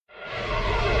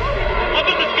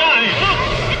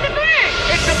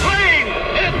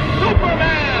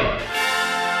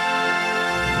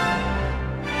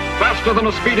faster than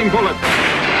a speeding bullet,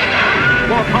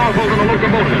 more powerful than a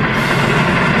locomotive.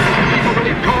 People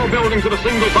believe tall buildings at a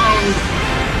single bound.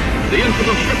 The infant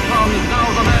of Krypton is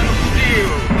now the Man of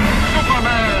Steel,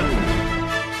 Superman.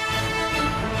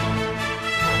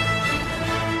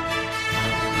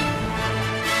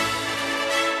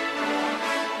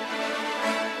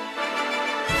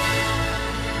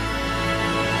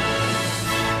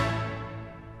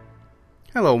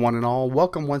 Hello one and all,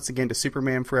 welcome once again to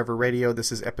Superman Forever Radio.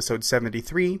 This is episode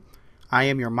 73. I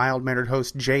am your mild-mannered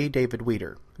host, J. David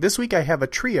Weeder. This week I have a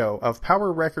trio of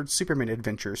Power Records Superman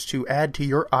adventures to add to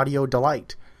your audio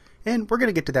delight. And we're going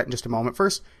to get to that in just a moment.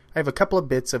 First, I have a couple of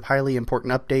bits of highly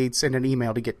important updates and an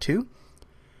email to get to.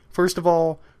 First of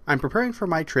all, I'm preparing for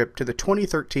my trip to the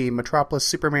 2013 Metropolis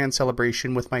Superman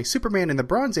celebration with my Superman in the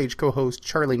Bronze Age co-host,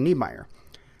 Charlie Niemeyer.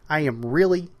 I am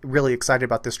really excited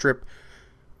about this trip.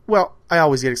 Well, I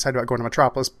always get excited about going to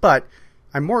Metropolis, but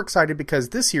I'm more excited because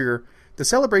this year, the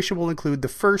celebration will include the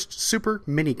first Super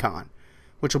Minicon,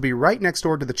 which will be right next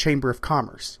door to the Chamber of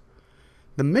Commerce.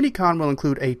 The Minicon will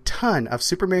include a ton of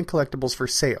Superman collectibles for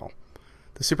sale.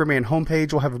 The Superman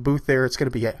homepage will have a booth there. It's going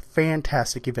to be a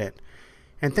fantastic event.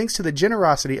 And thanks to the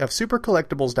generosity of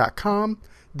supercollectibles.com,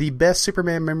 the best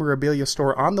Superman memorabilia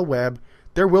store on the web,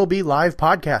 there will be live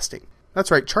podcasting.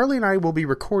 That's right, Charlie and I will be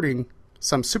recording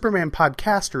some Superman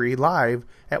podcastery live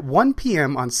at 1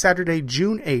 p.m. on Saturday,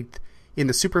 June 8th in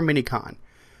the Super Minicon.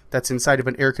 That's inside of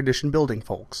an air-conditioned building,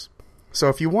 folks. So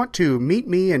if you want to meet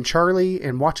me and Charlie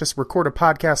and watch us record a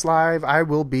podcast live, I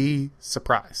will be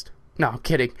surprised. No, I'm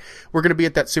kidding. We're going to be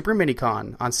at that Super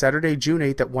Minicon on Saturday, June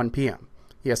 8th at 1 p.m.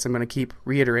 Yes, I'm going to keep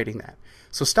reiterating that.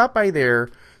 So stop by there,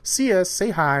 see us,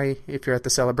 say hi if you're at the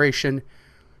celebration.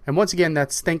 And once again,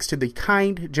 that's thanks to the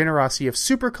kind generosity of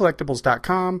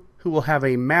supercollectibles.com, who will have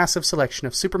a massive selection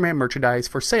of Superman merchandise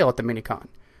for sale at the Minicon.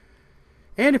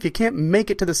 And if you can't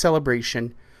make it to the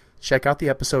celebration, check out the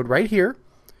episode right here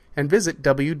and visit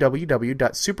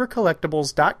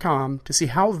www.supercollectibles.com to see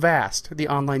how vast the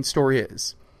online store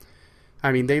is.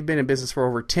 I mean, they've been in business for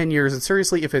over 10 years, and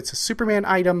seriously, if it's a Superman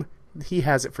item, he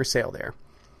has it for sale there.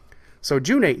 So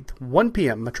June 8th, 1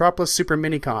 p.m., Metropolis Super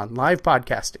Minicon, live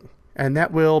podcasting. And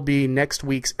that will be next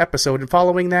week's episode. And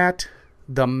following that,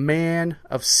 the Man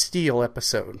of Steel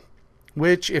episode,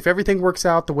 which, if everything works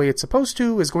out the way it's supposed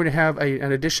to, is going to have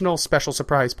an additional special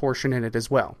surprise portion in it as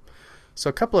well. So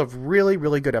a couple of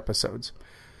really good episodes.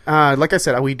 Like I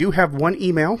said, we do have one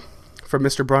email from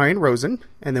Mr. Brian Rosen,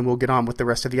 and then we'll get on with the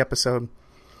rest of the episode.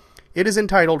 It is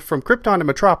entitled From Krypton to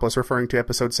Metropolis, referring to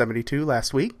episode 72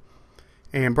 last week.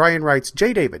 And Brian writes,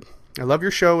 J. David, I love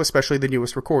your show, especially the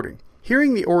newest recording.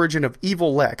 Hearing the origin of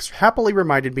Evil Lex happily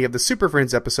reminded me of the Super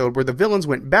Friends episode where the villains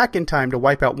went back in time to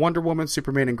wipe out Wonder Woman,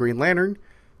 Superman, and Green Lantern.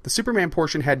 The Superman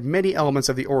portion had many elements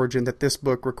of the origin that this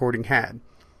book recording had.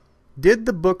 Did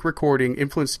the book recording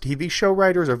influence TV show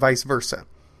writers or vice versa?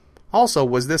 Also,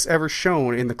 was this ever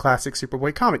shown in the classic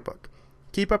Superboy comic book?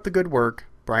 Keep up the good work,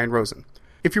 Brian Rosen.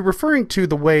 If you're referring to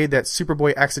the way that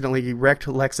Superboy accidentally wrecked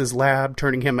Lex's lab,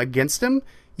 turning him against him,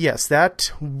 yes,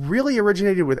 that really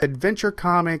originated with Adventure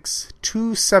Comics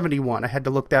 271. I had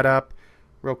to look that up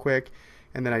real quick,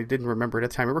 and then I didn't remember it at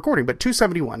the time of recording. But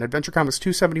 271, Adventure Comics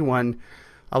 271,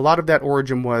 a lot of that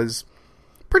origin was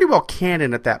pretty well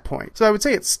canon at that point. So I would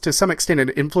say it's to some extent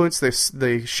it influenced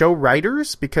the show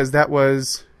writers, because that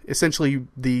was essentially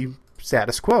the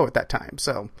status quo at that time.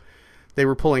 So they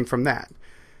were pulling from that.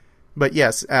 But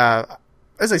yes,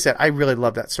 as I said, I really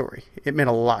love that story. It meant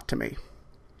a lot to me.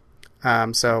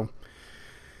 So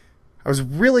I was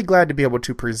really glad to be able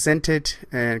to present it,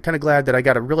 and kind of glad that I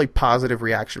got a really positive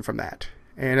reaction from that.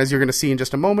 And as you're going to see in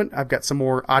just a moment, I've got some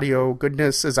more audio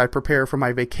goodness as I prepare for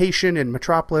my vacation in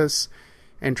Metropolis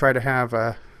and try to have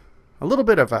a little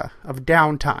bit of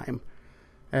downtime,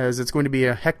 as it's going to be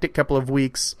a hectic couple of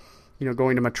weeks,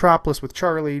 going to Metropolis with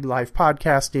Charlie, live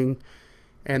podcasting,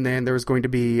 and then there's going to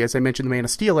be, as I mentioned, the Man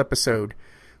of Steel episode,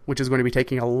 which is going to be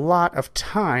taking a lot of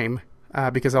time,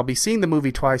 because I'll be seeing the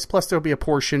movie twice, plus there'll be a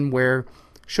portion where,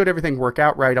 should everything work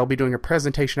out right, I'll be doing a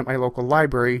presentation at my local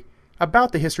library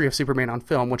about the history of Superman on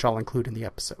film, which I'll include in the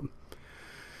episode.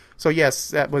 So yes,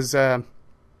 that was the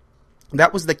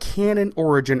canon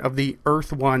origin of the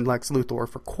Earth 1 Lex Luthor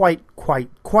for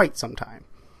quite some time.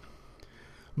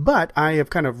 But I have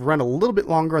kind of run a little bit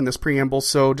longer on this preamble,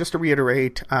 so just to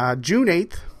reiterate, June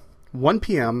 8th, 1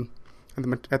 p.m.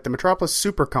 at the Metropolis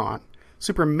Super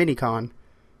Minicon,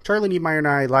 Charlie Niemeyer and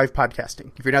I live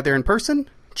podcasting. If you're not there in person,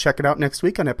 check it out next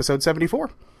week on episode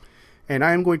 74. And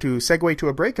I am going to segue to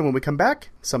a break, and when we come back,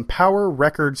 some Power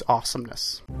Records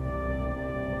awesomeness.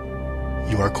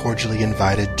 You are cordially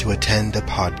invited to attend a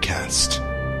podcast.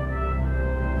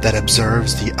 that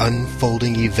observes the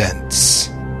unfolding events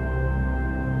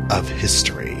of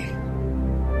history.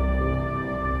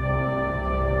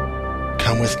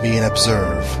 Come with me and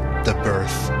observe the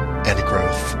birth and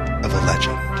growth of a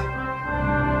legend.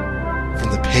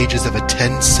 From the pages of a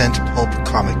 10-cent pulp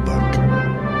comic book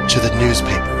to the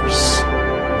newspapers,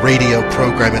 radio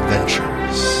program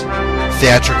adventures,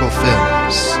 theatrical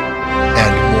films,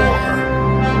 and more.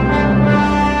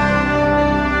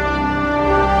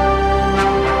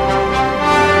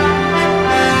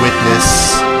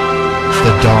 Witness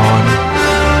the dawn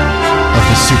of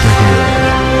the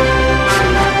superhero.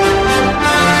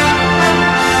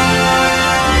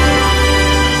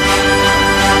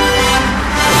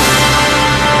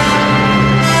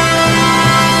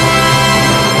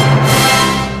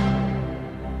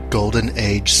 Golden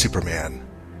Age Superman.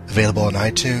 Available on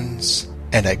iTunes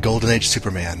and at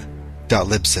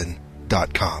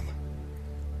goldenagesuperman.libsyn.com.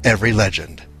 Every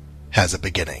legend has a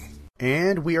beginning.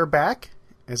 And we are back.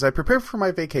 As I prepared for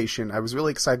my vacation, I was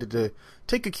really excited to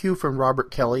take a cue from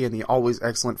Robert Kelly and the always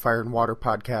excellent Fire and Water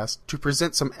podcast to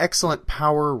present some excellent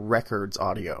Power Records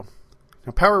audio.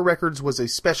 Now, Power Records was a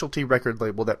specialty record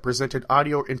label that presented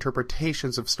audio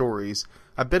interpretations of stories,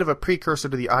 a bit of a precursor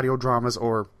to the audio dramas,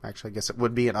 or actually I guess it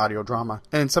would be an audio drama.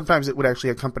 And sometimes it would actually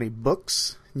accompany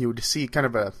books. You would see kind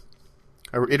of a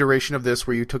iteration of this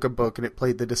where you took a book and it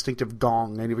played the distinctive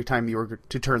gong every time you were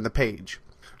to turn the page.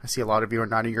 I see a lot of you are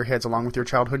nodding your heads along with your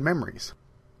childhood memories.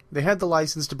 They had the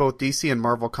license to both DC and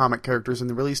Marvel comic characters and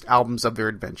they released albums of their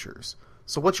adventures.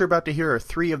 So what you're about to hear are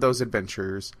 3 of those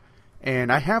adventures.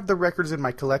 And I have the records in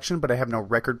my collection, but I have no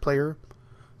record player.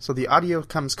 So the audio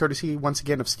comes courtesy, once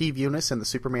again, of Steve Eunice and the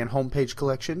Superman homepage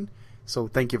collection. So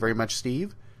thank you very much,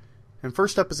 Steve. And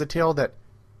first up is a tale that,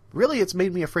 really, it's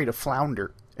made me afraid of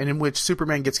Flounder, and in which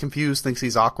Superman gets confused, thinks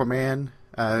he's Aquaman,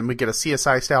 and we get a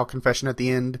CSI-style confession at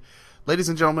the end. Ladies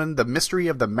and gentlemen, The Mystery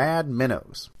of the Mad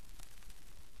Minnows.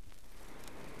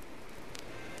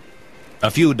 A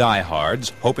few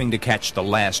diehards, hoping to catch the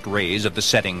last rays of the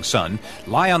setting sun,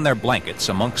 lie on their blankets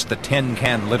amongst the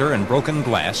tin-can litter and broken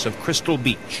glass of Crystal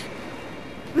Beach.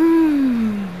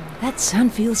 That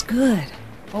sun feels good.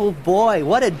 Oh boy,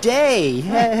 what a day!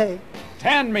 Hey.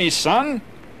 Tan me, son.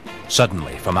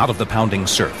 Suddenly, from out of the pounding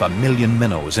surf, 1,000,000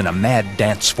 minnows in a mad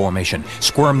dance formation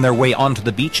squirm their way onto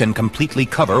the beach and completely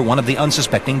cover one of the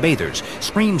unsuspecting bathers.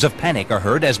 Screams of panic are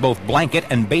heard as both blanket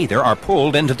and bather are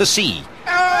pulled into the sea.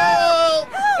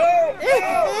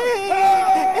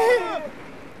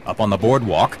 Up on the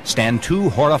boardwalk stand 2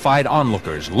 horrified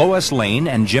onlookers, Lois Lane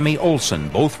and Jimmy Olsen,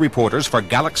 both reporters for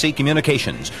Galaxy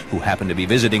Communications, who happen to be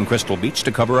visiting Crystal Beach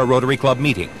to cover a Rotary Club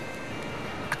meeting.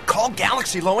 Call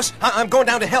Galaxy, Lois. I'm going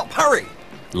down to help. Hurry!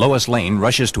 Lois Lane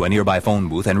rushes to a nearby phone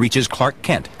booth and reaches Clark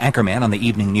Kent, anchorman on the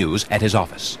evening news, at his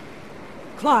office.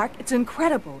 Clark, it's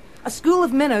incredible. A school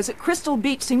of minnows at Crystal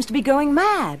Beach seems to be going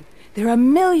mad. There are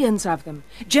millions of them.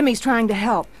 Jimmy's trying to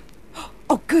help.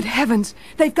 Oh, good heavens!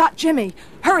 They've got Jimmy!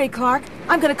 Hurry, Clark!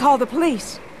 I'm going to call the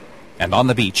police! And on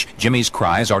the beach, Jimmy's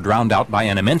cries are drowned out by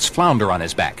an immense flounder on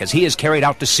his back as he is carried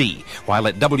out to sea, while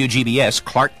at WGBS,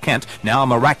 Clark Kent, now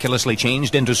miraculously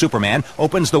changed into Superman,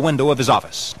 opens the window of his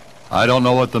office. I don't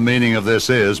know what the meaning of this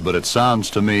is, but it sounds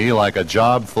to me like a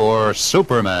job for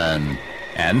Superman.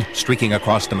 And, streaking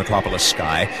across the metropolis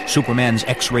sky, Superman's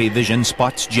X-ray vision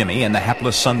spots Jimmy and the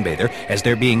hapless sunbather as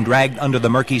they're being dragged under the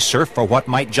murky surf for what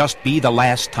might just be the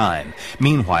last time.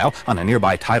 Meanwhile, on a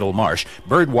nearby tidal marsh,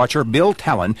 birdwatcher Bill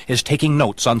Talon is taking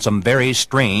notes on some very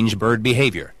strange bird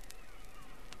behavior.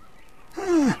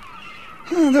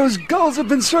 Those gulls have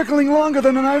been circling longer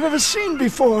than I've ever seen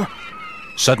before.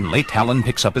 Suddenly, Talon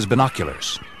picks up his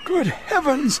binoculars. Good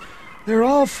heavens! They're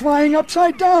all flying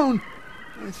upside down.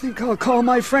 I think I'll call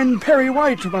my friend Perry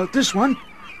White about this one.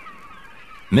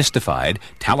 Mystified,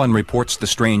 Talon reports the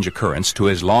strange occurrence to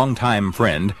his longtime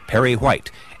friend, Perry White,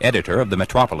 editor of the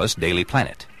Metropolis Daily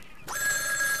Planet.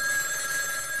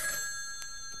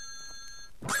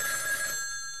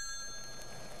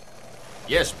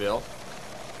 Yes, Bill.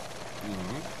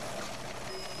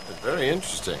 It's very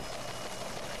interesting.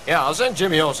 Yeah, I'll send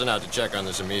Jimmy Olsen out to check on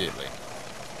this immediately.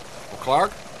 Well,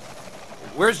 Clark?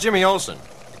 Where's Jimmy Olsen?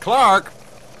 Clark?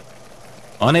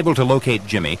 Unable to locate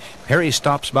Jimmy, Perry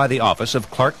stops by the office of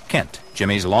Clark Kent,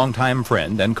 Jimmy's longtime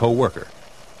friend and co-worker.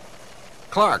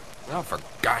 Clark? Oh, for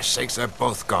gosh sakes, they're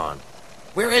both gone.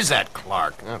 Where is that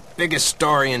Clark? Biggest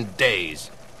story in days.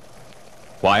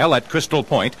 While at Crystal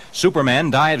Point,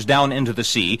 Superman dives down into the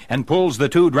sea and pulls the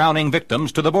 2 drowning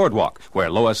victims to the boardwalk,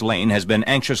 where Lois Lane has been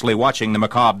anxiously watching the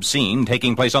macabre scene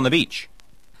taking place on the beach.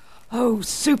 Oh,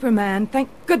 Superman, thank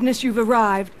goodness you've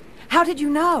arrived. How did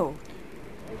you know?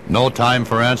 No time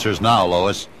for answers now,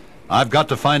 Lois. I've got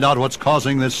to find out what's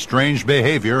causing this strange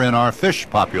behavior in our fish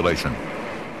population.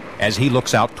 As he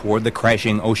looks out toward the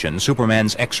crashing ocean,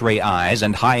 Superman's X-ray eyes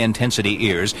and high-intensity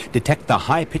ears detect the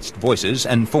high-pitched voices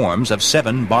and forms of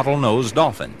 7 bottlenose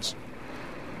dolphins.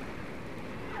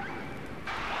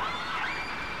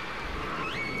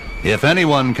 If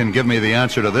anyone can give me the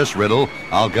answer to this riddle,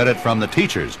 I'll get it from the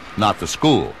teachers, not the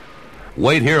school.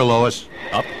 Wait here, Lois.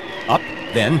 Up, up,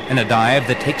 then, in a dive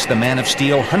that takes the Man of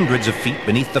Steel hundreds of feet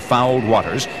beneath the fouled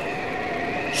waters,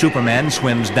 Superman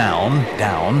swims down,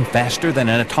 down, faster than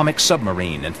an atomic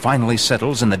submarine, and finally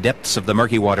settles in the depths of the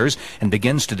murky waters and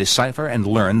begins to decipher and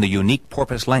learn the unique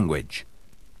porpoise language.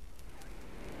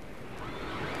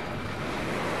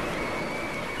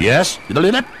 Yes?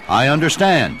 I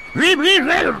understand.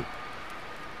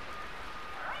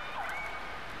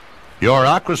 Your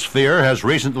aquasphere has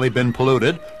recently been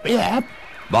polluted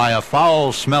by a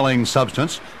foul-smelling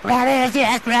substance.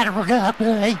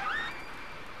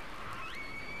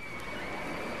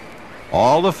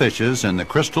 All the fishes in the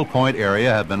Crystal Point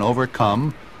area have been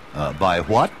overcome by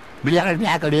what?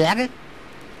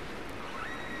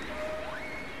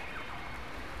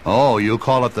 Oh, you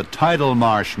call it the tidal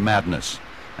marsh madness.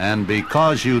 And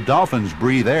because you dolphins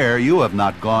breathe air, you have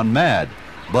not gone mad,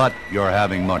 but you're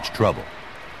having much trouble.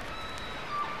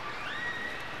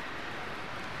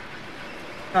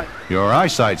 Your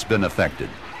eyesight's been affected.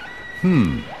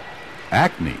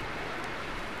 Acne.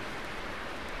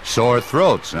 Sore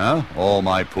throats, huh? Oh,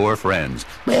 my poor friends.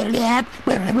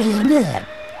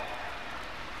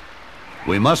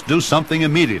 We must do something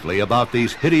immediately about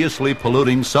these hideously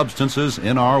polluting substances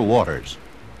in our waters.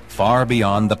 Far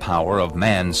beyond the power of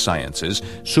man's sciences,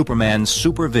 Superman's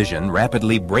supervision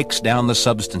rapidly breaks down the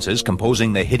substances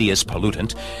composing the hideous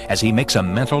pollutant as he makes a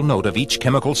mental note of each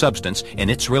chemical substance in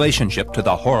its relationship to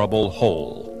the horrible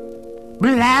whole.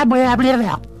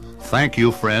 Thank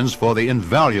you, friends, for the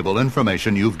invaluable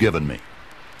information you've given me.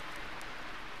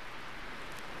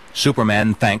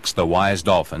 Superman thanks the wise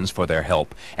dolphins for their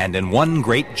help, and in one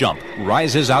great jump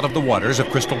rises out of the waters of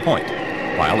Crystal Point.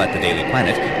 While at the Daily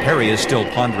Planet, Perry is still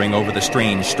pondering over the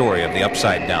strange story of the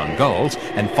upside-down gulls,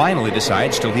 and finally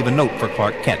decides to leave a note for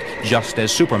Clark Kent, just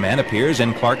as Superman appears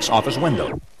in Clark's office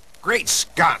window. Great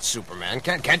Scott, Superman.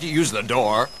 Can't you use the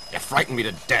door? You frightened me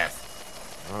to death.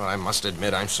 Well, I must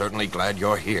admit, I'm certainly glad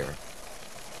you're here.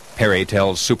 Perry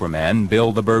tells Superman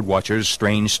Bill the Birdwatcher's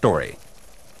strange story.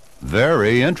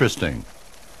 Very interesting.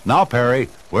 Now, Perry,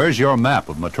 where's your map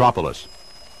of Metropolis?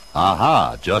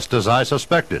 Aha, just as I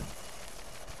suspected.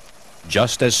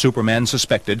 Just as Superman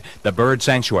suspected, the bird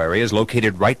sanctuary is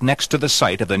located right next to the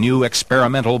site of the new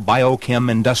experimental biochem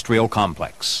industrial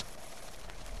complex.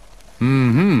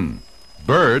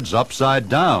 Birds upside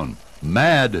down.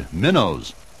 Mad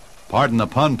minnows. Pardon the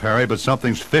pun, Perry, but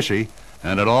something's fishy,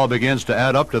 and it all begins to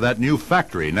add up to that new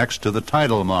factory next to the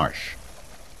tidal marsh.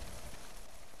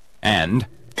 And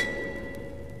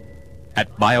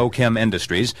at Biochem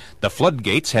Industries, the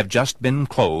floodgates have just been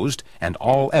closed and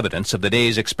all evidence of the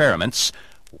day's experiments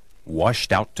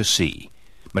washed out to sea.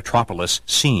 Metropolis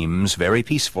seems very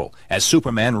peaceful as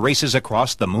Superman races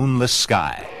across the moonless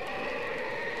sky.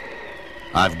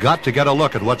 I've got to get a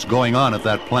look at what's going on at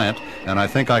that plant, and I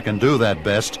think I can do that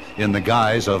best in the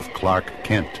guise of Clark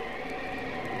Kent.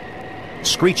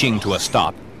 Screeching to a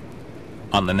stop,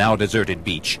 on the now deserted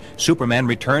beach, Superman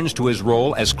returns to his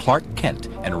role as Clark Kent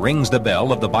and rings the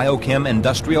bell of the Biochem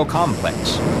Industrial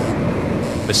Complex.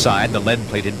 Beside the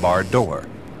lead-plated barred door,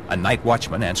 a night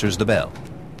watchman answers the bell.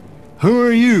 Who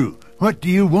are you? What do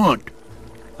you want?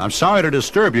 I'm sorry to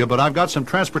disturb you, but I've got some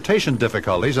transportation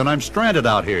difficulties and I'm stranded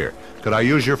out here. Could I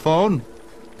use your phone?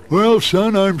 Well,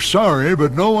 son, I'm sorry,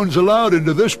 but no one's allowed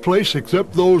into this place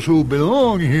except those who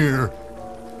belong here.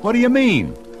 What do you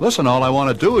mean? Listen, all I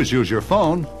want to do is use your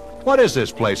phone. What is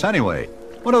this place, anyway?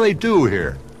 What do they do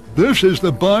here? This is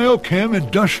the Biochem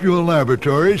Industrial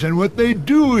Laboratories, and what they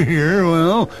do here,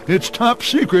 well, it's top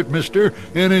secret, mister,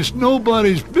 and it's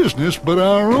nobody's business but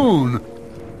our own.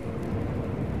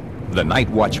 The night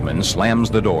watchman slams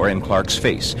the door in Clark's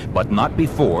face, but not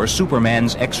before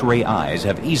Superman's X-ray eyes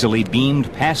have easily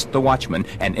beamed past the watchman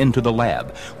and into the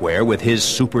lab, where, with his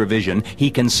supervision,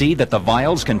 he can see that the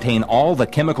vials contain all the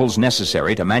chemicals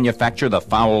necessary to manufacture the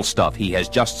foul stuff he has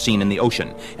just seen in the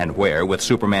ocean, and where, with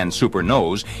Superman's super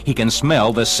nose, he can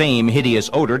smell the same hideous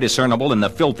odor discernible in the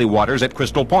filthy waters at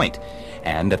Crystal Point.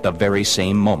 And at the very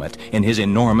same moment, in his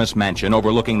enormous mansion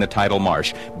overlooking the tidal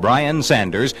marsh, Brian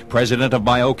Sanders, president of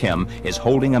Biochem, is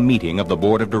holding a meeting of the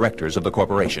board of directors of the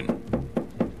corporation.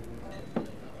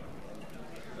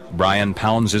 Brian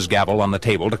pounds his gavel on the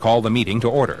table to call the meeting to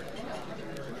order.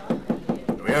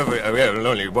 We have We have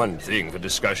only one thing for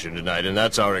discussion tonight, and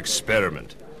that's our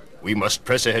experiment. We must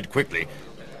press ahead quickly.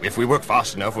 If we work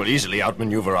fast enough, we'll easily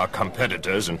outmaneuver our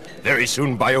competitors, and very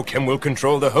soon Biochem will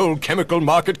control the whole chemical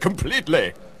market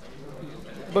completely.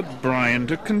 But, Brian,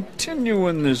 to continue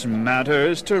in this matter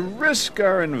is to risk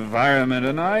our environment,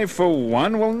 and I, for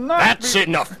one, will not That's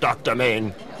enough, Dr.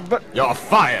 Main. But... You're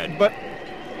fired. But...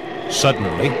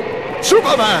 Suddenly...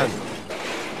 Superman!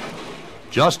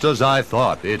 Just as I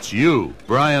thought, it's you,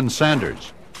 Brian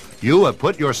Sanders. You have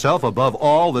put yourself above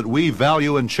all that we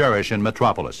value and cherish in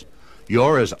Metropolis.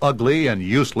 You're as ugly and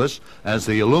useless as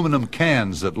the aluminum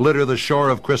cans that litter the shore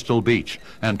of Crystal Beach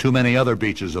and too many other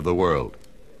beaches of the world.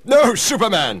 No,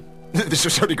 Superman! This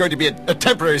is only going to be a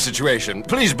temporary situation.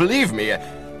 Please believe me.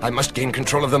 I must gain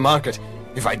control of the market.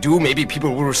 If I do, maybe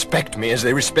people will respect me as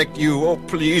they respect you. Oh,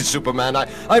 please, Superman,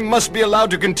 I must be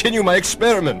allowed to continue my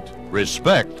experiment.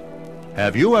 Respect?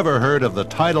 Have you ever heard of the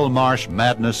tidal marsh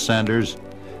madness, Sanders?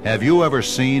 Have you ever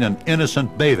seen an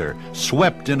innocent bather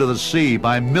swept into the sea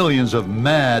by millions of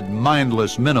mad,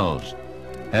 mindless minnows?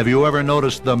 Have you ever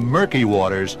noticed the murky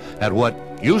waters at what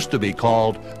used to be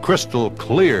called Crystal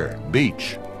Clear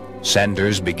Beach?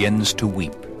 Sanders begins to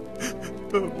weep.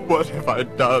 What have I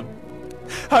done?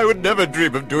 I would never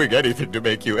dream of doing anything to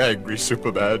make you angry,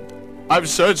 Superman. I've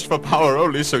searched for power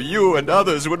only so you and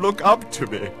others would look up to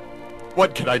me.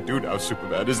 What can I do now,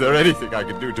 Superman? Is there anything I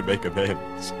can do to make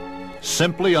amends?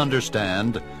 Simply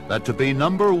understand that to be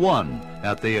number one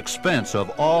at the expense of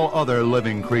all other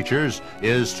living creatures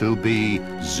is to be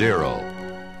zero.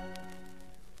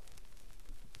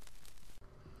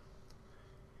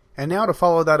 And now to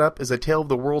follow that up is a tale of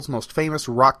the world's most famous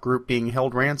rock group being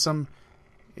held ransom.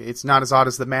 It's not as odd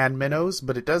as the Mad Minnows,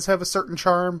 but it does have a certain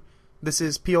charm. This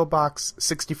is P.O. Box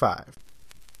 65.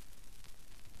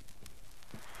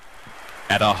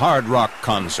 At a hard rock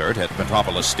concert at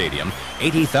Metropolis Stadium,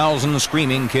 80,000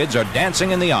 screaming kids are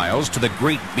dancing in the aisles to the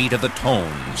great beat of the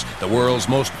Tones, the world's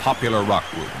most popular rock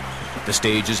group. The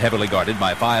stage is heavily guarded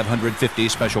by 550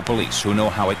 special police who know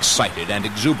how excited and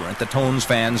exuberant the Tones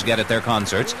fans get at their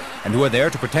concerts and who are there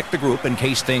to protect the group in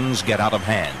case things get out of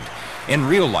hand. In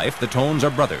real life, the Tones are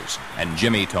brothers, and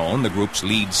Jimmy Tone, the group's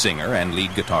lead singer and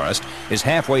lead guitarist, is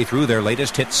halfway through their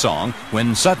latest hit song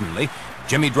when suddenly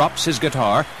Jimmy drops his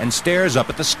guitar and stares up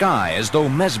at the sky as though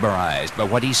mesmerized by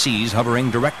what he sees hovering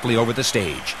directly over the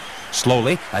stage.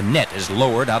 Slowly, a net is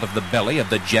lowered out of the belly of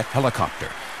the jet helicopter.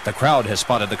 The crowd has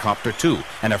spotted the copter too,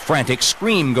 and a frantic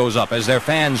scream goes up as their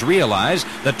fans realize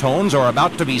the Tones are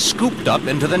about to be scooped up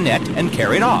into the net and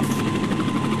carried off.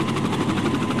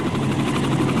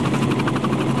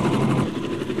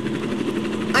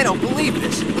 I don't believe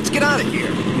this. Let's get out of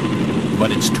here.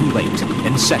 But it's too late.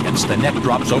 In seconds, the net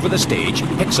drops over the stage,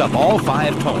 picks up all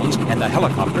 5 Tones, and the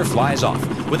helicopter flies off.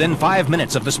 Within 5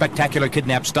 minutes of the spectacular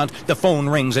kidnap stunt, the phone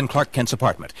rings in Clark Kent's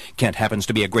apartment. Kent happens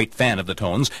to be a great fan of the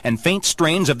Tones, and faint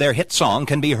strains of their hit song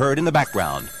can be heard in the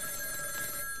background.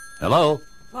 Hello?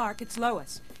 Clark, it's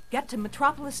Lois. Get to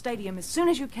Metropolis Stadium as soon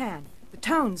as you can. The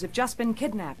Tones have just been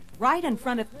kidnapped, right in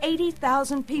front of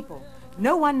 80,000 people.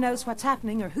 No one knows what's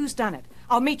happening or who's done it.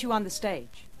 I'll meet you on the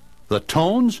stage. The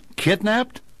Tones?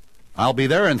 Kidnapped? I'll be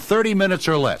there in 30 minutes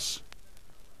or less.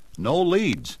 No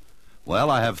leads.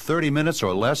 Well, I have 30 minutes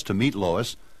or less to meet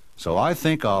Lois, so I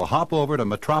think I'll hop over to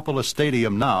Metropolis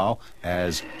Stadium now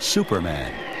as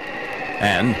Superman.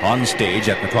 And on stage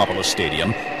at Metropolis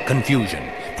Stadium, confusion.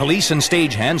 Police and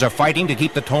stagehands are fighting to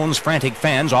keep the Tones' frantic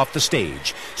fans off the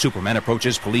stage. Superman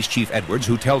approaches Police Chief Edwards,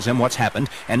 who tells him what's happened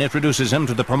and introduces him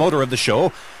to the promoter of the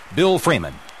show, Bill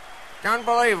Freeman.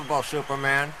 Unbelievable,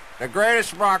 Superman. The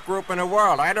greatest rock group in the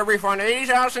world. I had to refund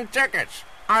 80,000 tickets.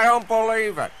 I don't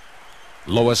believe it.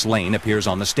 Lois Lane appears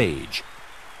on the stage.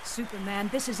 Superman,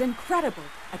 this is incredible.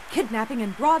 A kidnapping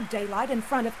in broad daylight in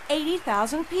front of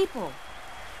 80,000 people.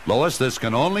 Lois, this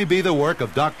can only be the work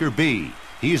of Dr. B.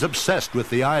 He's obsessed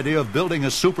with the idea of building a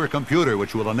supercomputer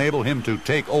which will enable him to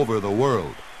take over the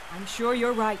world. I'm sure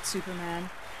you're right,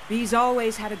 Superman. B's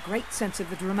always had a great sense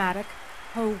of the dramatic.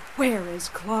 Oh, where is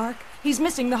Clark? He's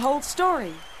missing the whole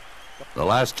story. The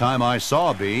last time I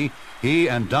saw B, he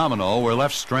and Domino were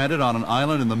left stranded on an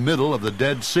island in the middle of the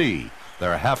Dead Sea.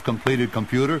 Their half-completed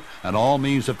computer and all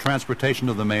means of transportation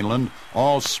to the mainland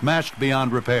all smashed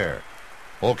beyond repair.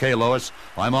 Okay, Lois,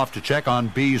 I'm off to check on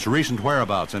B's recent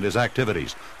whereabouts and his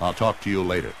activities. I'll talk to you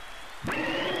later.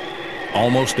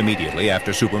 Almost immediately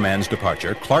after Superman's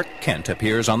departure, Clark Kent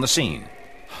appears on the scene.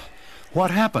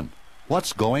 What happened?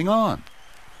 What's going on?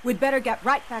 We'd better get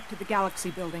right back to the Galaxy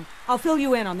building. I'll fill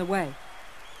you in on the way.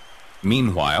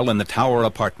 Meanwhile, in the tower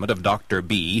apartment of Dr.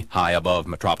 B, high above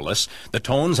Metropolis, the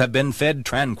Tones have been fed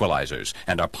tranquilizers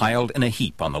and are piled in a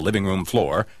heap on the living room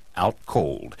floor Out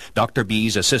cold, Dr.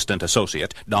 B's assistant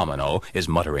associate, Domino, is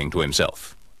muttering to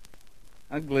himself.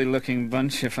 Ugly-looking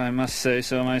bunch, if I must say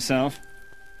so myself.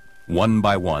 One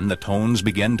by one, the Tones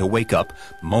begin to wake up,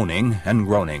 moaning and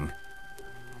groaning.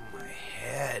 My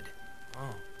head.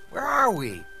 Oh, where are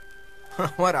we?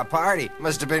 What a party.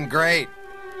 Must have been great.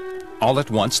 All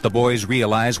at once, the boys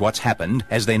realize what's happened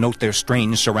as they note their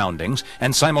strange surroundings,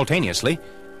 and simultaneously...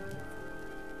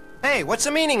 Hey, what's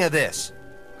the meaning of this?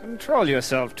 Control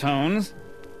yourself, Tones.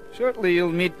 Shortly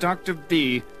you'll meet Dr.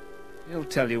 B. He'll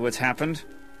tell you what's happened,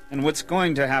 and what's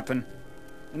going to happen.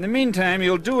 In the meantime,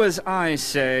 you'll do as I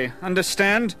say.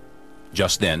 Understand?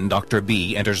 Just then, Dr.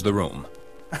 B enters the room.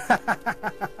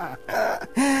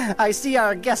 I see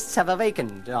our guests have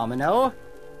awakened, Domino.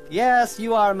 Yes,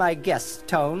 you are my guests,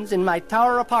 Tones, in my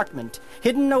tower apartment,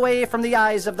 hidden away from the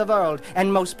eyes of the world,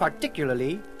 and most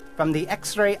particularly from the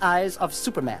X-ray eyes of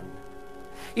Superman.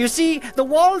 You see, the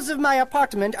walls of my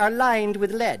apartment are lined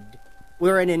with lead.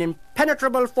 We're in an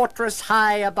impenetrable fortress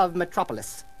high above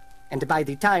Metropolis. And by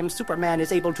the time Superman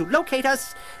is able to locate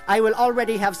us, I will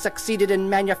already have succeeded in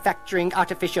manufacturing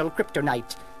artificial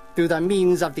kryptonite through the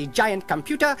means of the giant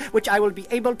computer, which I will be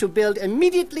able to build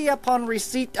immediately upon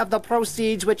receipt of the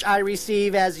proceeds which I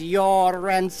receive as your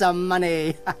ransom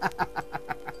money.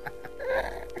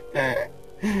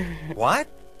 What?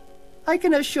 I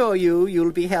can assure you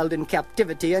you'll be held in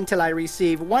captivity until I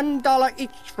receive $1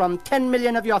 each from 10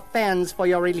 million of your fans for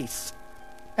your release.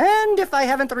 And if I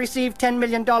haven't received $10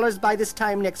 million by this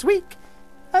time next week,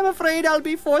 I'm afraid I'll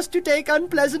be forced to take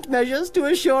unpleasant measures to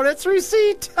assure its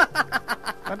receipt.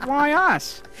 But why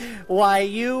us? Why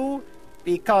you?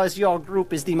 Because your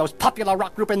group is the most popular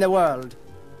rock group in the world.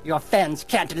 Your fans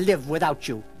can't live without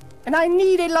you. And I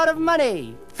need a lot of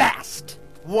money. Fast.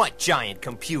 What giant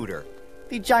computer?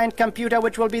 The giant computer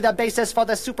which will be the basis for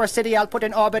the super city I'll put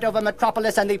in orbit over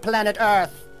Metropolis and the planet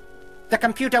Earth. The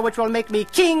computer which will make me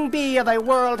King Bee of a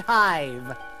world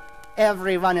hive.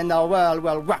 Everyone in the world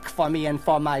will work for me and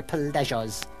for my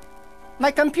pleasures.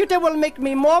 My computer will make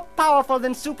me more powerful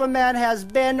than Superman has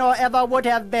been or ever would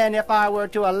have been if I were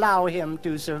to allow him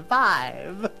to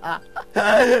survive.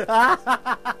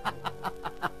 I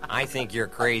think you're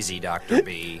crazy, Dr.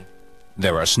 B.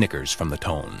 There are snickers from the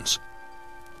Tones.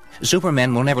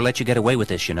 Superman will never let you get away with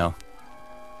this, you know.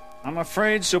 I'm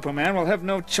afraid Superman will have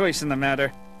no choice in the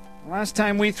matter. Last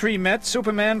time we three met,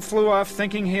 Superman flew off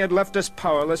thinking he had left us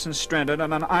powerless and stranded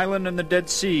on an island in the Dead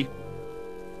Sea.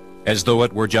 As though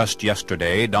it were just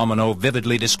yesterday, Domino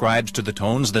vividly describes to the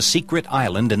Tones the secret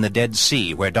island in the Dead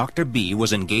Sea where Dr. B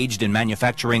was engaged in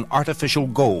manufacturing artificial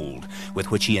gold, with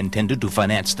which he intended to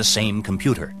finance the same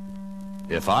computer.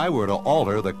 If I were to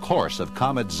alter the course of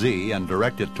Comet Z and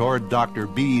direct it toward Dr.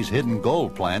 B's hidden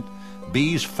gold plant,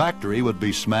 B's factory would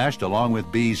be smashed along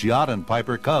with B's yacht and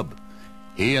Piper Cub.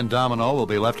 He and Domino will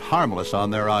be left harmless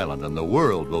on their island, and the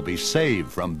world will be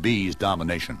saved from B's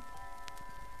domination.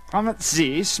 Comet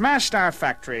Z smashed our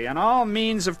factory and all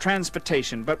means of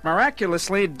transportation, but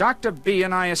miraculously, Dr. B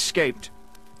and I escaped.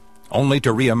 Only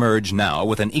to re-emerge now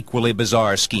with an equally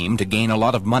bizarre scheme to gain a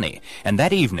lot of money. And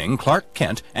that evening, Clark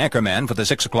Kent, anchorman for the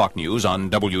 6 o'clock news on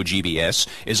WGBS,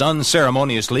 is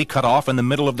unceremoniously cut off in the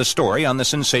middle of the story on the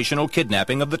sensational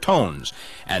kidnapping of the Tones.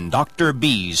 And Dr.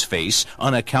 B's face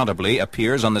unaccountably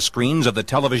appears on the screens of the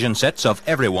television sets of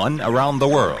everyone around the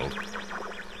world.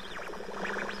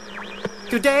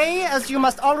 Today, as you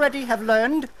must already have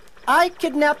learned, I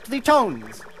kidnapped the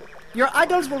Tones. Your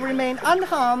idols will remain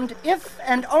unharmed if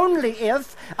and only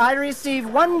if I receive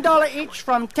 $1 each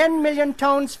from 10 million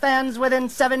Tones fans within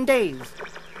 7 days.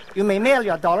 You may mail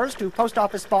your dollars to Post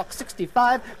Office Box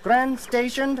 65, Grand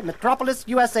Station, Metropolis,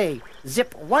 USA.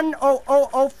 Zip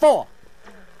 10004.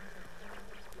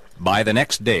 By the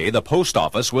next day, the post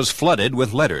office was flooded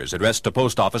with letters addressed to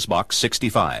Post Office Box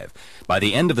 65. By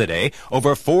the end of the day,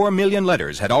 over 4 million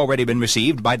letters had already been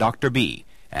received by Dr. B.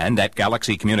 And at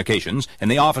Galaxy Communications, in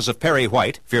the office of Perry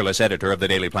White, fearless editor of the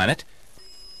Daily Planet.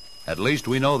 At least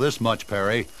we know this much,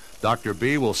 Perry. Dr.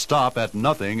 B will stop at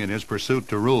nothing in his pursuit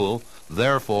to rule.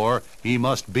 Therefore, he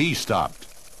must be stopped.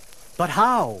 But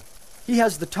how? He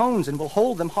has the Tones and will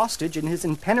hold them hostage in his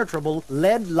impenetrable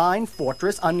lead-lined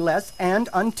fortress unless and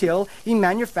until he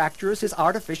manufactures his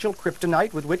artificial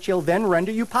kryptonite with which he'll then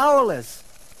render you powerless.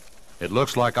 It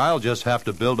looks like I'll just have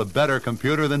to build a better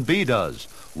computer than B does.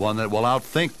 One that will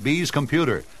outthink B's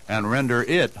computer and render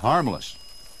it harmless.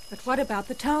 But what about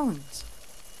the Tones?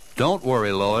 Don't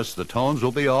worry, Lois. The Tones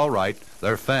will be all right.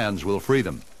 Their fans will free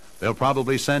them. They'll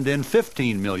probably send in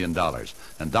 $15 million,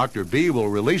 and Dr. B will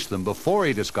release them before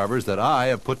he discovers that I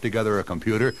have put together a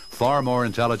computer far more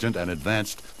intelligent and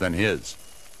advanced than his.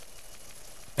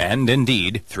 And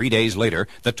indeed, 3 days later,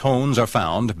 the Tones are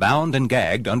found bound and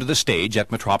gagged under the stage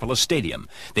at Metropolis Stadium.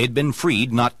 They'd been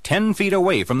freed not 10 feet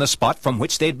away from the spot from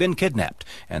which they'd been kidnapped,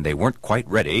 and they weren't quite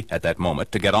ready at that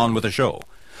moment to get on with the show.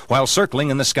 While circling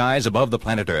in the skies above the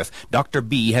planet Earth, Dr.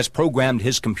 B has programmed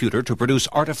his computer to produce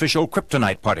artificial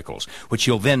kryptonite particles, which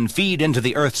he'll then feed into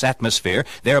the Earth's atmosphere,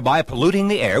 thereby polluting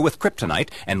the air with kryptonite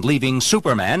and leaving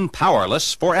Superman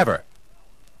powerless forever.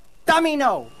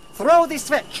 Domino, throw the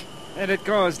switch. There it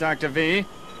goes, Dr. V.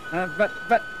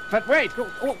 But wait.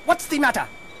 What's the matter?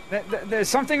 There's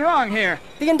something wrong here.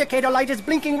 The indicator light is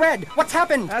blinking red. What's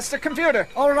happened? That's the computer.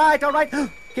 All right.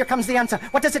 Here comes the answer.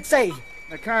 What does it say?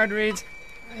 The card reads,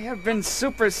 I have been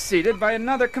superseded by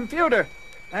another computer.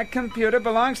 That computer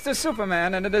belongs to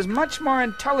Superman, and it is much more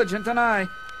intelligent than I.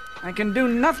 I can do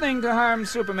nothing to harm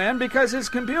Superman because his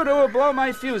computer will blow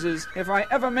my fuses if I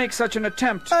ever make such an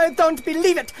attempt. I don't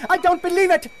believe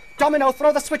it. Domino,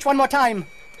 throw the switch one more time.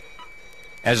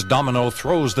 As Domino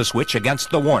throws the switch against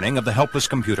the warning of the helpless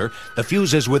computer, the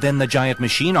fuses within the giant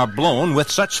machine are blown with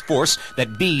such force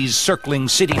that B's circling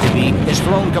city-to-be is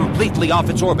thrown completely off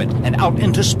its orbit and out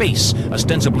into space,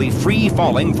 ostensibly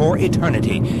free-falling for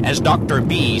eternity, as Dr.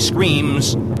 B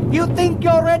screams, You think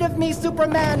you're rid of me,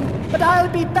 Superman, but I'll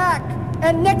be back,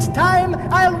 and next time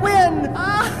I'll win!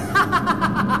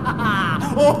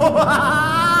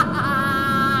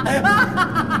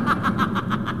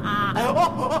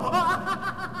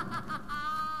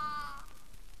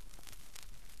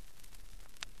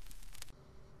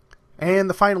 And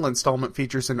the final installment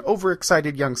features an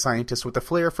overexcited young scientist with a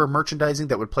flair for merchandising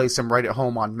that would place him right at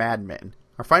home on Mad Men.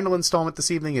 Our final installment this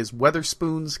evening is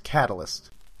Weatherspoon's Catalyst.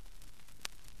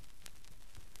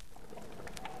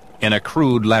 In a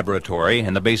crude laboratory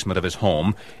in the basement of his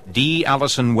home, D.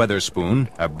 Allison Weatherspoon,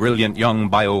 a brilliant young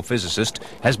biophysicist,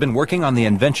 has been working on the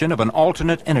invention of an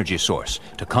alternate energy source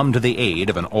to come to the aid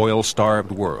of an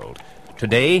oil-starved world.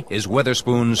 Today is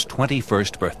Weatherspoon's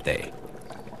 21st birthday.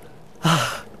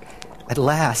 At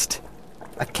last.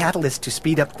 A catalyst to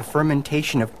speed up the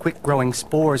fermentation of quick-growing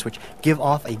spores which give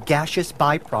off a gaseous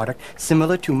byproduct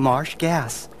similar to marsh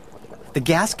gas. The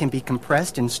gas can be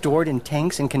compressed and stored in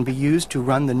tanks and can be used to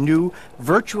run the new,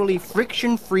 virtually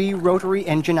friction-free rotary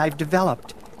engine I've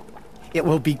developed. It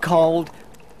will be called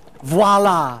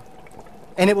Voila!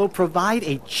 And it will provide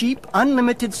a cheap,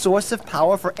 unlimited source of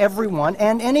power for everyone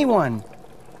and anyone.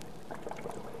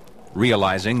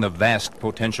 Realizing the vast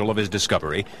potential of his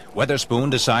discovery, Weatherspoon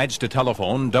decides to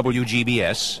telephone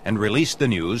WGBS and release the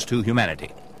news to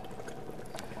humanity.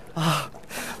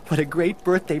 What a great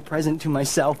birthday present to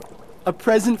myself. A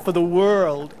present for the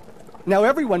world. Now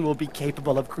everyone will be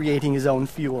capable of creating his own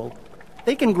fuel.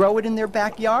 They can grow it in their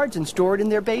backyards and store it in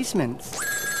their basements.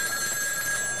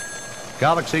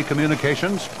 Galaxy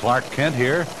Communications, Clark Kent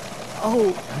here.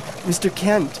 Oh, Mr.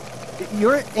 Kent,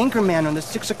 you're anchorman on the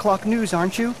 6 o'clock news,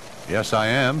 aren't you? Yes, I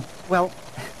am. Well,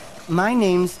 my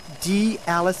name's D.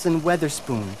 Allison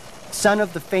Weatherspoon, son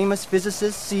of the famous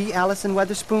physicist C. Allison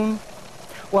Weatherspoon.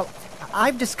 Well,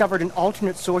 I've discovered an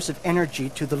alternate source of energy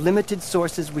to the limited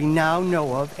sources we now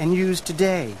know of and use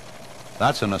today.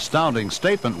 That's an astounding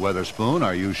statement, Weatherspoon.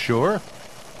 Are you sure?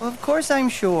 Well, of course I'm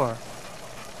sure.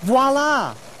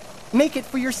 Voila! Make it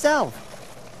for yourself.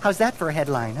 How's that for a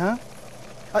headline, huh?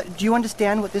 Do you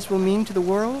understand what this will mean to the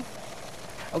world?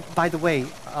 Oh, by the way,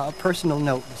 a personal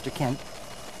note, Mr. Kent.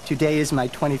 Today is my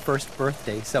 21st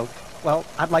birthday, so, well,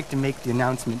 I'd like to make the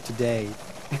announcement today.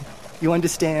 You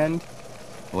understand?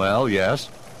 Well, yes.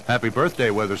 Happy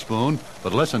birthday, Weatherspoon.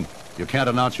 But listen, you can't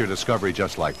announce your discovery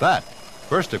just like that.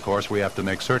 First, of course, we have to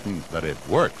make certain that it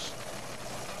works.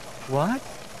 What?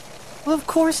 Well, of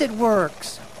course it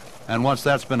works. And once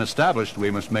that's been established,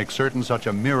 we must make certain such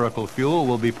a miracle fuel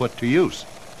will be put to use.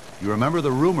 You remember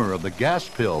the rumor of the gas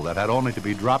pill that had only to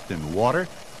be dropped in water?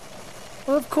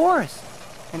 Well, of course.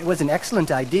 And it was an excellent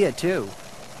idea, too.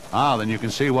 Then you can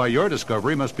see why your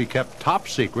discovery must be kept top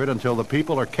secret until the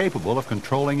people are capable of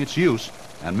controlling its use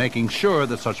and making sure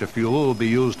that such a fuel will be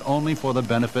used only for the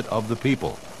benefit of the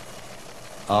people.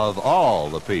 Of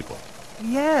all the people.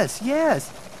 Yes.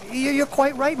 You're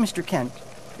quite right, Mr. Kent.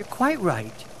 You're quite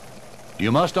right.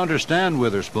 You must understand,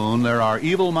 Witherspoon, there are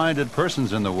evil-minded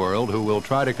persons in the world who will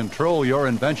try to control your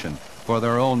invention for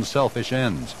their own selfish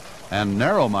ends, and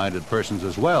narrow-minded persons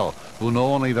as well, who know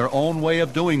only their own way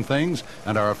of doing things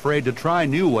and are afraid to try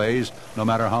new ways, no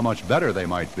matter how much better they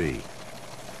might be.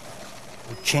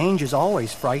 Change is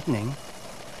always frightening,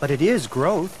 but it is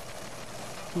growth.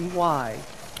 Why?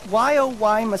 Why, oh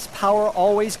why must power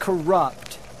always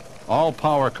corrupt? All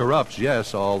power corrupts,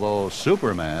 yes, although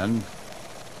Superman...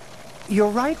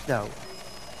 You're right, though.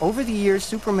 Over the years,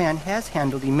 Superman has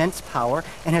handled immense power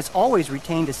and has always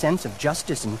retained a sense of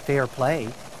justice and fair play.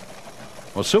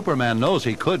 Well, Superman knows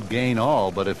he could gain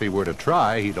all, but if he were to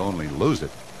try, he'd only lose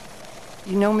it.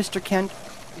 You know, Mr. Kent,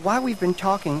 while we've been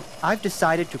talking, I've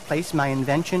decided to place my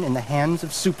invention in the hands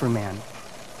of Superman.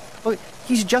 Well,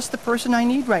 he's just the person I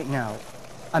need right now.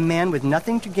 A man with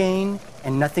nothing to gain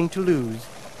and nothing to lose.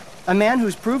 A man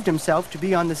who's proved himself to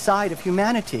be on the side of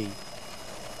humanity.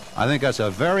 I think that's a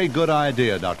very good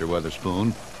idea, Dr.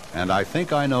 Weatherspoon, and I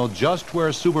think I know just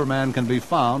where Superman can be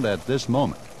found at this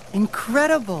moment.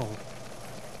 Incredible!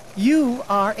 You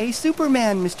are a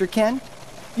Superman, Mr. Kent.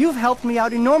 You've helped me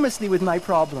out enormously with my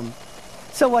problem.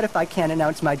 So what if I can't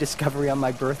announce my discovery on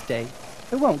my birthday?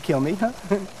 It won't kill me, huh?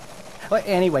 Well,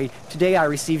 anyway, today I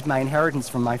received my inheritance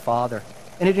from my father,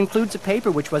 and it includes a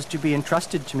paper which was to be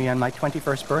entrusted to me on my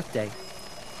 21st birthday.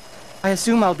 I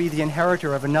assume I'll be the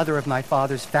inheritor of another of my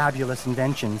father's fabulous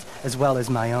inventions, as well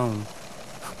as my own.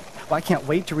 Well, I can't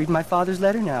wait to read my father's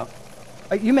letter now.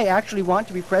 You may actually want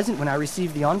to be present when I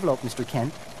receive the envelope, Mr.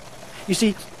 Kent. You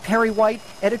see, Perry White,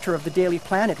 editor of the Daily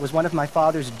Planet, was one of my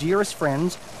father's dearest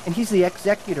friends, and he's the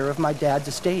executor of my dad's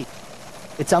estate.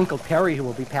 It's Uncle Perry who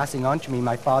will be passing on to me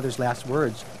my father's last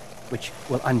words, which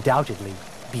will undoubtedly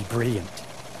be brilliant.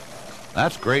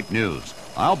 That's great news.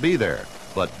 I'll be there,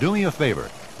 but do me a favor.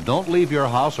 Don't leave your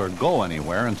house or go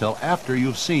anywhere until after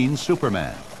you've seen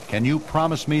Superman. Can you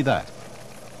promise me that?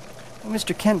 Well,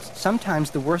 Mr. Kent, sometimes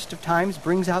the worst of times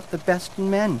brings out the best in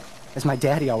men, as my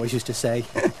daddy always used to say.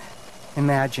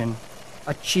 Imagine,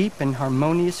 a cheap and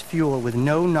harmonious fuel with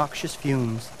no noxious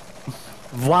fumes.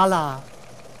 Voila!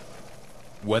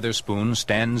 Weatherspoon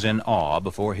stands in awe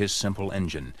before his simple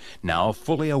engine, now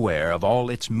fully aware of all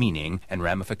its meaning and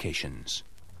ramifications.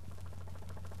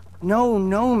 No,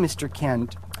 Mr.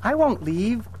 Kent. I won't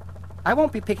leave. I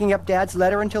won't be picking up Dad's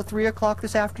letter until 3 o'clock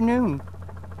this afternoon.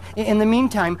 In the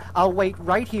meantime, I'll wait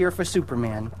right here for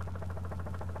Superman.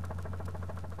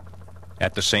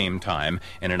 At the same time,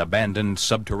 in an abandoned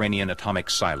subterranean atomic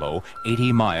silo,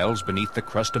 80 miles beneath the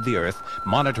crust of the Earth,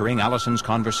 monitoring Allison's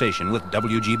conversation with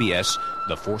WGBS,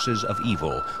 the forces of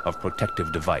evil, of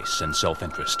protective device and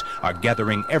self-interest, are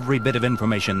gathering every bit of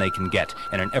information they can get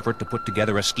in an effort to put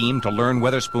together a scheme to learn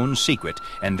Weatherspoon's secret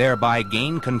and thereby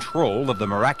gain control of the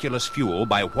miraculous fuel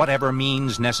by whatever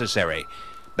means necessary.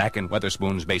 Back in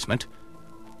Weatherspoon's basement.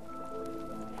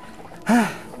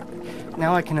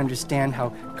 Now I can understand how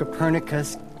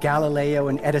Copernicus, Galileo,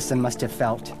 and Edison must have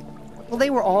felt. Well, they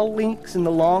were all links in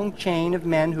the long chain of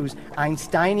men whose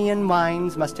Einsteinian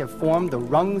minds must have formed the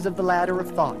rungs of the ladder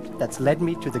of thought that's led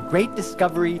me to the great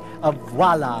discovery of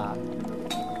voila!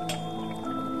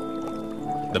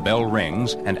 The bell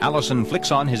rings, and Allison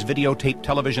flicks on his videotape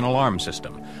television alarm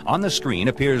system. On the screen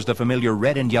appears the familiar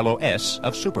red and yellow S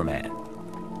of Superman.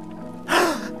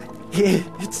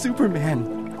 It's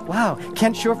Superman. Wow,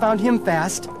 Kent sure found him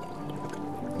fast.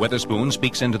 Weatherspoon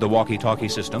speaks into the walkie-talkie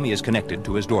system. He is connected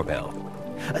to his doorbell.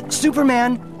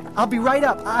 Superman, I'll be right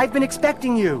up. I've been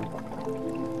expecting you.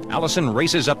 Allison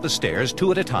races up the stairs,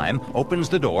 2 at a time, opens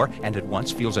the door, and at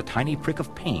once feels a tiny prick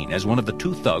of pain as one of the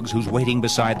 2 thugs who's waiting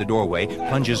beside the doorway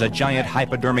plunges a giant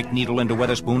hypodermic needle into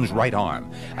Weatherspoon's right arm,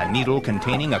 a needle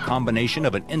containing a combination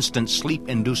of an instant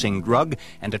sleep-inducing drug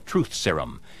and a truth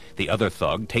serum. The other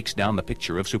thug takes down the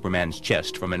picture of Superman's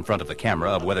chest from in front of the camera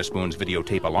of Weatherspoon's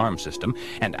videotape alarm system,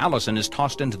 and Allison is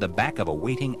tossed into the back of a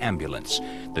waiting ambulance.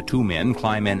 The 2 men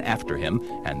climb in after him,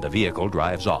 and the vehicle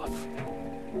drives off.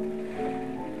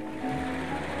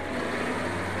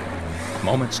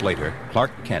 Moments later,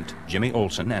 Clark Kent, Jimmy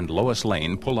Olsen, and Lois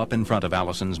Lane pull up in front of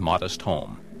Allison's modest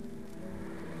home.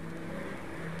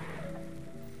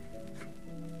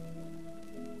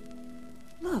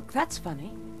 Look, that's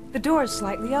funny. The door's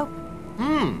slightly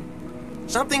open.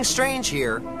 Something strange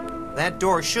here. That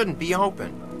door shouldn't be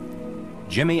open.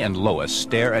 Jimmy and Lois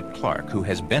stare at Clark, who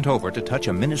has bent over to touch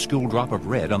a minuscule drop of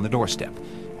red on the doorstep.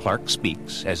 Clark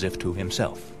speaks as if to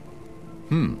himself.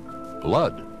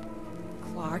 Blood.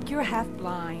 Clark, you're half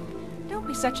blind. Don't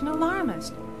be such an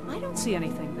alarmist. I don't see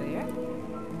anything there.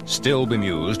 Still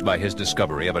bemused by his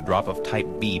discovery of a drop of type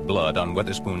B blood on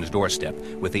Weatherspoon's doorstep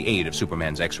with the aid of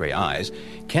Superman's X-ray eyes,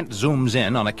 Kent zooms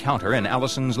in on a counter in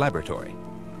Allison's laboratory.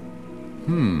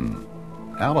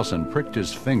 Allison pricked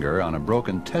his finger on a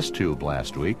broken test tube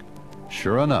last week.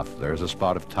 Sure enough, there's a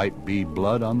spot of type B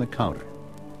blood on the counter.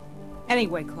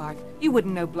 Anyway, Clark, you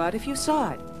wouldn't know blood if you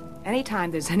saw it.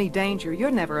 Anytime there's any danger, you're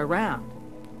never around.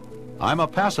 I'm a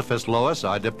pacifist, Lois.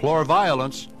 I deplore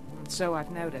violence. So I've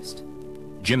noticed.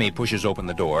 Jimmy pushes open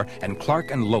the door, and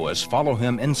Clark and Lois follow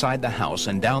him inside the house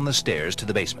and down the stairs to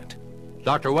the basement.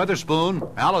 Dr.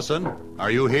 Weatherspoon, Allison,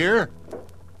 are you here?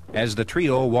 As the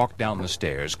trio walk down the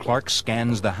stairs, Clark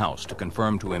scans the house to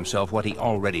confirm to himself what he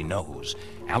already knows.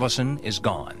 Allison is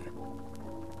gone.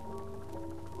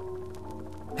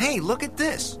 Hey, look at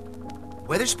this.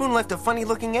 Weatherspoon left a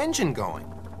funny-looking engine going.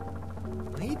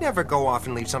 He'd never go off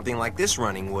and leave something like this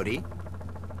running, would he?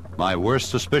 My worst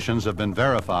suspicions have been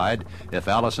verified. If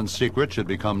Allison's secret should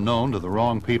become known to the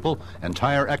wrong people,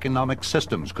 entire economic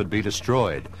systems could be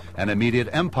destroyed, an immediate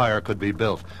empire could be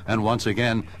built, and once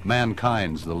again,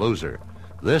 mankind's the loser.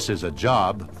 This is a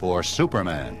job for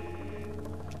Superman.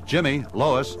 Jimmy,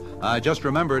 Lois, I just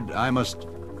remembered I must...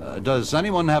 does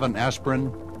anyone have an aspirin?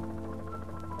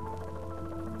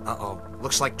 Uh-oh,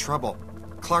 looks like trouble.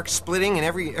 Clark's splitting, and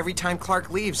every time Clark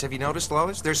leaves, have you noticed,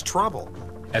 Lois? There's trouble.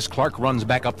 As Clark runs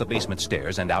back up the basement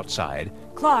stairs and outside,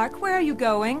 Clark, where are you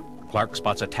going? Clark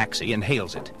spots a taxi and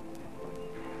hails it.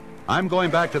 I'm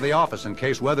going back to the office in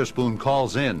case Weatherspoon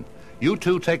calls in. You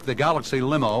two take the Galaxy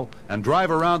limo and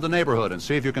drive around the neighborhood and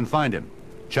see if you can find him.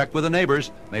 Check with the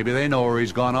neighbors. Maybe they know where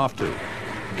he's gone off to.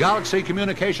 Galaxy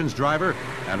Communications driver,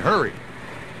 and hurry.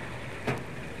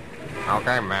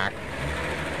 Okay, Mac.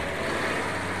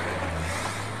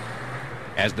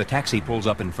 As the taxi pulls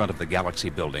up in front of the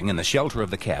Galaxy building, in the shelter of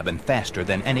the cab and faster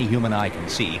than any human eye can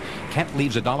see, Kent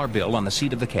leaves a dollar bill on the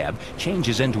seat of the cab,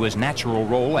 changes into his natural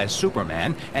role as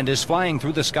Superman, and is flying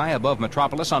through the sky above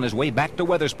Metropolis on his way back to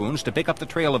Weatherspoon's to pick up the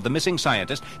trail of the missing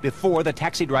scientist before the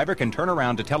taxi driver can turn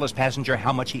around to tell his passenger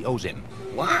how much he owes him.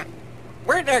 What?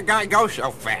 Where'd that guy go so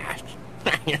fast?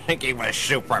 You think he was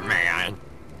Superman?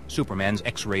 Superman's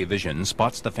X-ray vision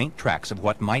spots the faint tracks of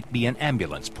what might be an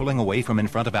ambulance pulling away from in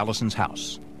front of Allison's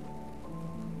house.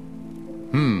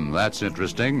 That's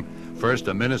interesting. First,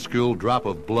 a minuscule drop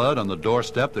of blood on the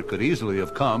doorstep that could easily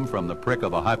have come from the prick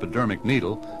of a hypodermic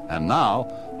needle, and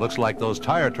now, looks like those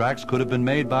tire tracks could have been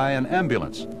made by an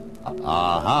ambulance.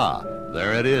 Aha!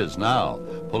 There it is now,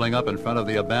 pulling up in front of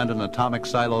the abandoned atomic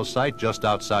silo site just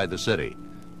outside the city.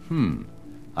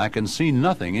 I can see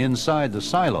nothing inside the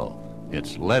silo.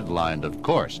 It's lead-lined, of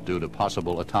course, due to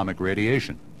possible atomic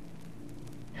radiation.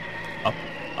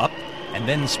 Up, and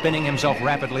then spinning himself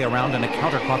rapidly around in a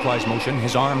counterclockwise motion,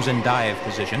 his arms in dive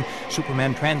position,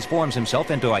 Superman transforms himself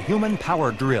into a human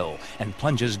power drill and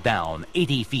plunges down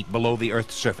 80 feet below the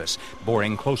Earth's surface,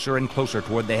 boring closer and closer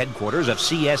toward the headquarters of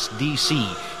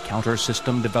CSDC, Counter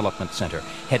System Development Center,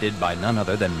 headed by none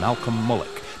other than Malcolm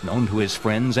Mullock, known to his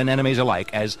friends and enemies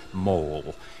alike as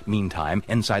Mole. Meantime,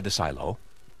 inside the silo...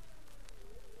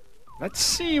 Let's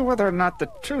see whether or not the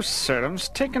truth serum's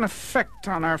taken effect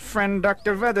on our friend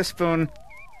Dr. Weatherspoon.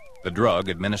 The drug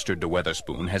administered to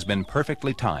Weatherspoon has been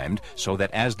perfectly timed so that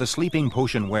as the sleeping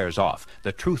potion wears off,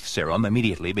 the truth serum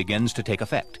immediately begins to take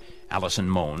effect. Allison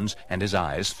moans, and his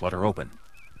eyes flutter open.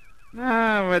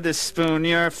 Ah, Weatherspoon,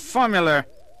 your formula.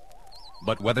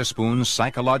 But Weatherspoon's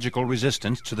psychological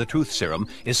resistance to the truth serum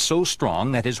is so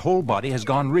strong that his whole body has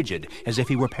gone rigid, as if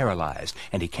he were paralyzed,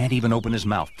 and he can't even open his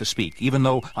mouth to speak, even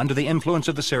though, under the influence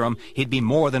of the serum, he'd be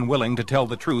more than willing to tell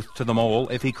the truth to the Mole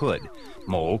if he could.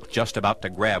 Mole, just about to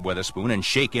grab Weatherspoon and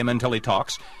shake him until he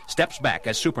talks, steps back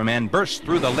as Superman bursts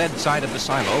through the lead side of the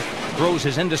silo, throws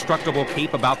his indestructible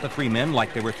cape about the three men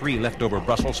like they were three leftover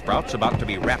Brussels sprouts about to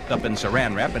be wrapped up in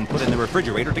saran wrap and put in the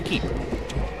refrigerator to keep.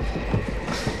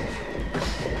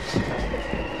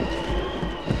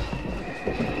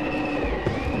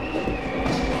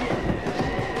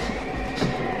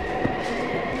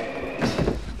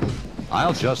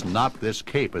 I'll just knot this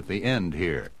cape at the end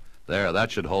here. There,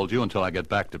 that should hold you until I get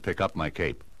back to pick up my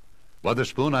cape.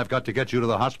 Weatherspoon, I've got to get you to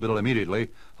the hospital immediately.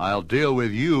 I'll deal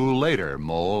with you later,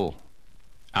 Mole.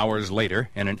 Hours later,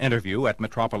 in an interview at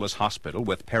Metropolis Hospital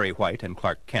with Perry White and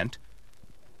Clark Kent.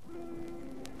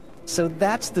 So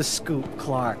that's the scoop,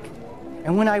 Clark.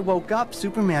 And when I woke up,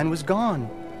 Superman was gone.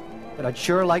 But I'd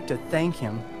sure like to thank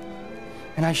him.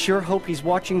 And I sure hope he's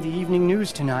watching the evening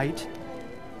news tonight.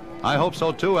 I hope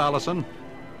so too, Allison.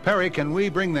 Perry, can we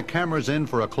bring the cameras in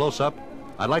for a close-up?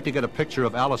 I'd like to get a picture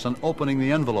of Allison opening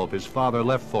the envelope his father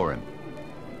left for him.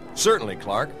 Certainly,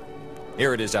 Clark.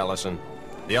 Here it is, Allison.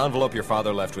 The envelope your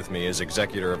father left with me as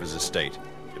executor of his estate,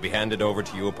 to be handed over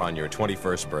to you upon your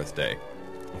 21st birthday,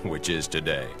 which is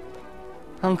today.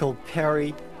 Uncle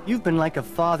Perry, you've been like a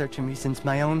father to me since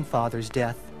my own father's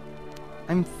death.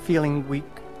 I'm feeling weak.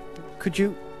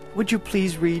 Would you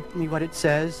please read me what it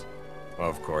says?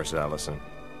 Of course, Allison.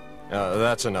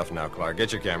 That's enough now, Clark.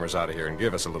 Get your cameras out of here and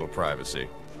give us a little privacy.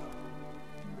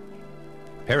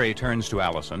 Perry turns to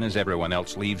Allison as everyone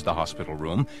else leaves the hospital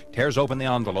room, tears open the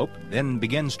envelope, then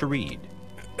begins to read.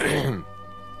 2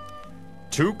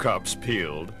 cups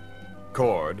peeled,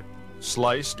 cord,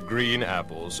 Sliced green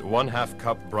apples, 1/2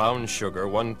 cup brown sugar,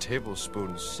 1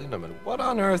 tablespoon cinnamon. What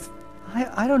on earth?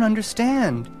 I don't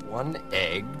understand. 1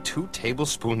 egg, 2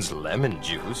 tablespoons lemon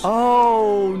juice.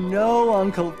 Oh, no,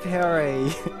 Uncle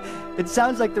Perry. It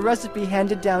sounds like the recipe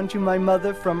handed down to my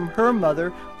mother from her mother,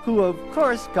 who of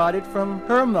course got it from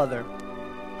her mother.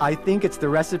 I think it's the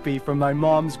recipe for my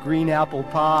mom's green apple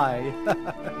pie.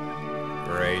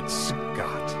 Great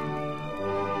Scott.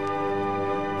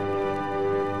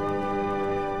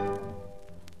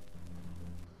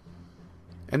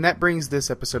 And that brings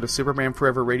this episode of Superman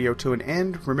Forever Radio to an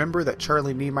end. Remember that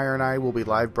Charlie Niemeyer and I will be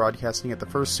live broadcasting at the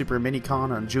first Super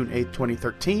Minicon on June 8th,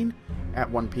 2013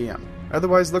 at 1 p.m.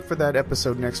 Otherwise, look for that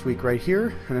episode next week right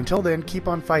here, and until then, keep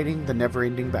on fighting the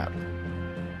never-ending battle.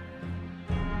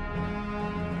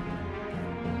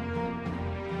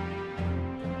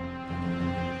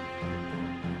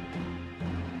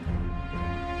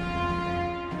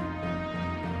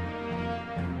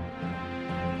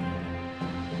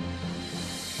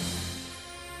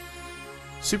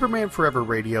 Superman Forever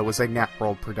Radio is a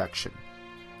Natworld production.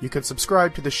 You can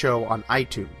subscribe to the show on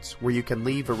iTunes, where you can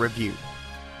leave a review.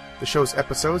 The show's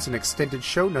episodes and extended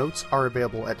show notes are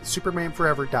available at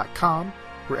supermanforever.com,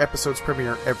 where episodes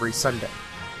premiere every Sunday.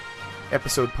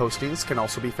 Episode postings can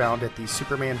also be found at the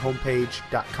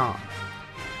supermanhomepage.com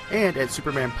and at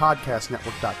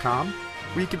supermanpodcastnetwork.com,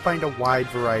 where you can find a wide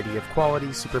variety of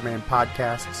quality Superman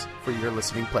podcasts for your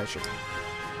listening pleasure.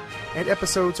 And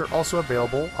episodes are also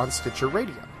available on Stitcher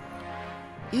Radio.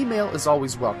 Email is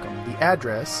always welcome. The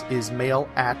address is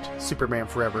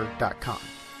mail@supermanforever.com.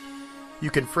 You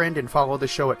can friend and follow the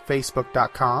show at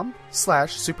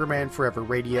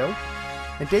facebook.com/supermanforeverradio,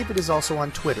 and David is also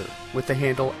on Twitter with the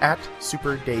handle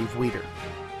 @SuperDaveWeeder.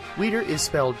 Weeder is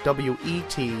spelled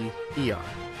W-E-T-E-R.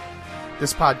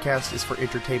 This podcast is for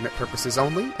entertainment purposes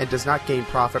only and does not gain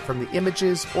profit from the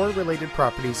images or related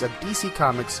properties of DC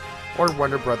Comics or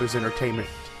Warner Brothers Entertainment.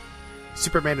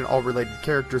 Superman and all related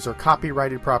characters are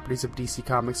copyrighted properties of DC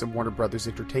Comics and Warner Brothers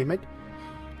Entertainment.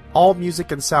 All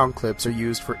music and sound clips are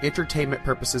used for entertainment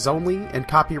purposes only, and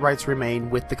copyrights remain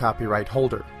with the copyright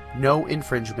holder. No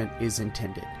infringement is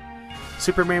intended.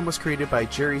 Superman was created by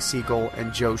Jerry Siegel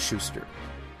and Joe Shuster.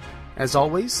 As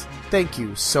always, thank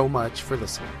you so much for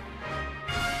listening.